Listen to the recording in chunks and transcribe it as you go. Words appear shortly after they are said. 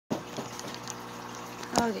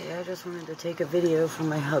Okay, I just wanted to take a video from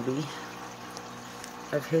my hubby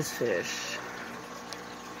of his fish.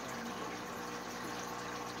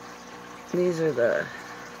 These are the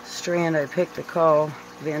strand I picked to call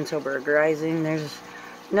Vantilburg Rising. There's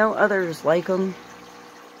no others like them.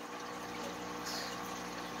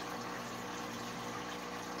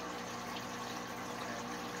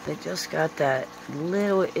 They just got that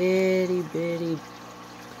little itty bitty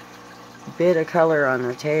bit of color on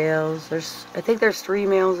their tails. I think there's 3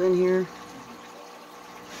 males in here,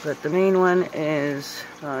 but the main one is,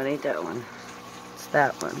 oh, it ain't that one. It's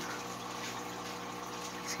that one.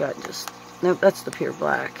 He's got just, nope, that's the pure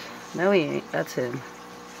black. No, he ain't. That's him.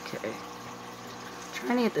 Okay.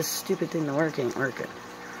 Trying to get this stupid thing to work ain't working.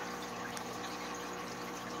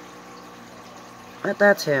 But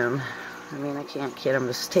that's him. I mean, I can't get him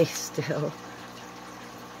to stay still.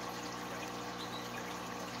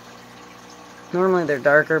 Normally they're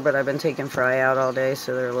darker, but I've been taking fry out all day,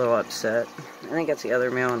 so they're a little upset. I think that's the other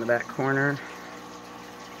male in the back corner.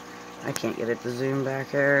 I can't get it to zoom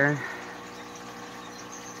back there.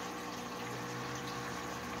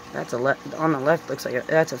 That's on the left looks like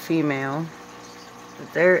that's a female.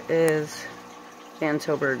 But there is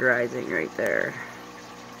Vantilburg Rising right there.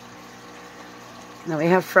 Now we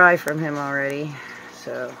have fry from him already,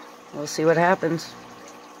 so we'll see what happens.